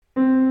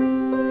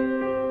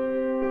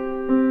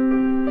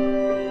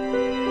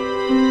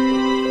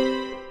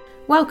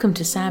Welcome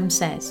to Sam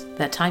Says,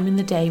 that time in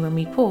the day when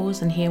we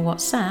pause and hear what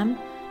Sam,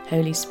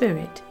 Holy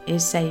Spirit,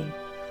 is saying,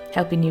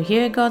 helping you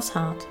hear God's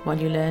heart while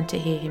you learn to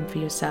hear Him for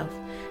yourself.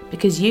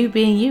 Because you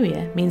being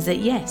Youier means that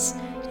yes,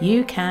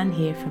 you can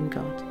hear from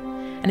God.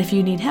 And if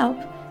you need help,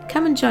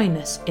 come and join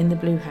us in the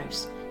Blue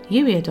House,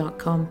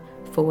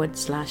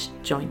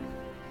 youier.com/join.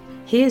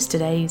 Here's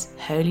today's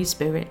Holy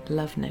Spirit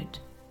love note.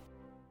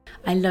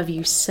 I love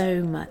you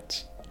so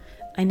much.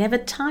 I never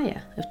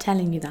tire of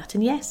telling you that,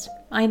 and yes,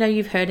 I know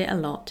you've heard it a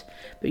lot,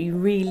 but you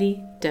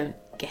really don't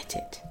get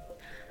it.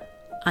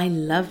 I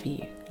love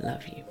you,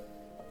 love you.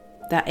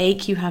 That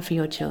ache you have for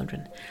your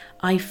children,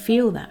 I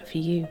feel that for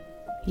you.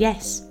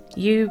 Yes,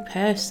 you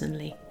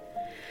personally.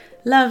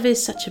 Love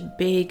is such a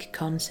big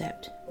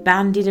concept,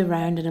 bandied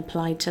around and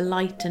applied to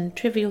light and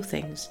trivial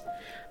things,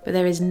 but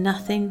there is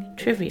nothing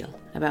trivial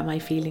about my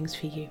feelings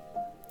for you.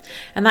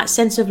 And that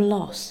sense of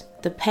loss,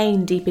 the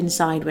pain deep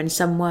inside when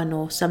someone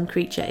or some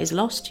creature is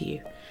lost to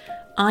you,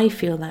 I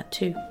feel that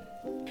too.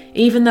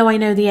 Even though I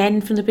know the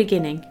end from the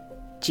beginning,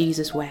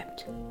 Jesus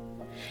wept.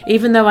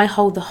 Even though I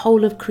hold the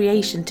whole of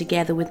creation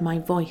together with my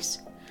voice,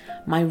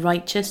 my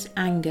righteous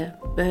anger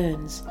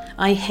burns.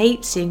 I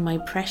hate seeing my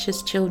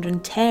precious children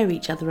tear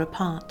each other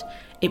apart.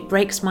 It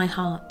breaks my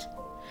heart.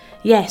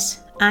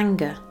 Yes,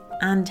 anger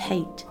and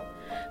hate,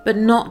 but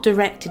not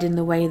directed in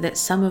the way that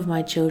some of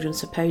my children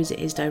suppose it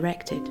is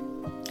directed.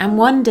 And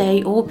one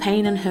day all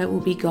pain and hurt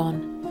will be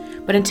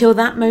gone. But until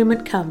that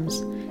moment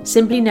comes,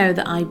 simply know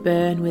that I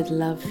burn with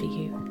love for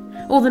you.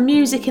 All the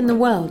music in the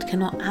world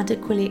cannot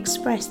adequately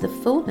express the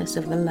fullness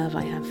of the love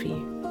I have for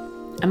you.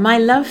 And my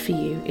love for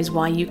you is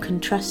why you can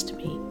trust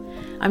me.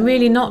 I'm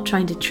really not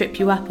trying to trip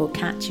you up or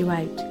catch you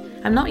out.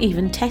 I'm not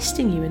even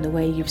testing you in the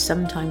way you've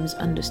sometimes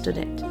understood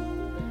it.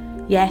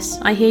 Yes,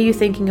 I hear you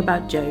thinking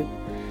about Job.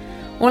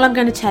 All I'm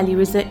going to tell you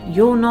is that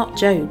you're not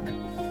Job.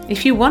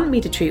 If you want me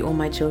to treat all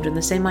my children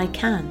the same, I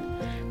can.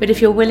 But if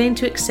you're willing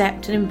to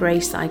accept and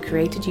embrace that I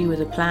created you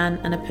with a plan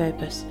and a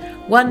purpose,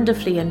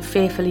 wonderfully and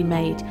fearfully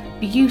made,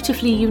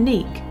 beautifully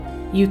unique,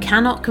 you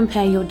cannot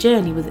compare your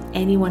journey with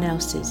anyone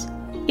else's,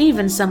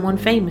 even someone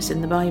famous in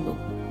the Bible.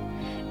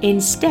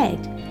 Instead,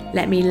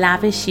 let me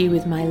lavish you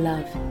with my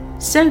love.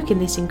 Soak in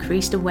this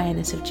increased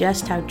awareness of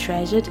just how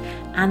treasured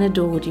and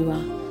adored you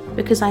are,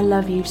 because I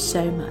love you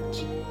so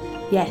much.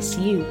 Yes,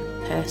 you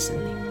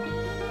personally.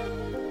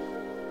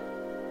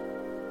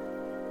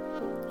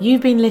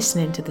 You've been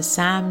listening to the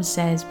Sam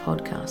Says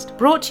podcast,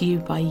 brought to you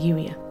by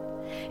Youier.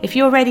 If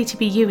you're ready to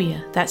be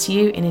Youier, that's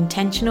you in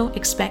intentional,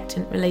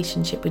 expectant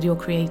relationship with your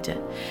Creator,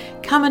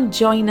 come and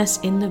join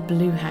us in the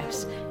Blue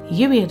House,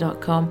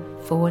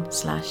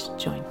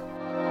 youier.com/join.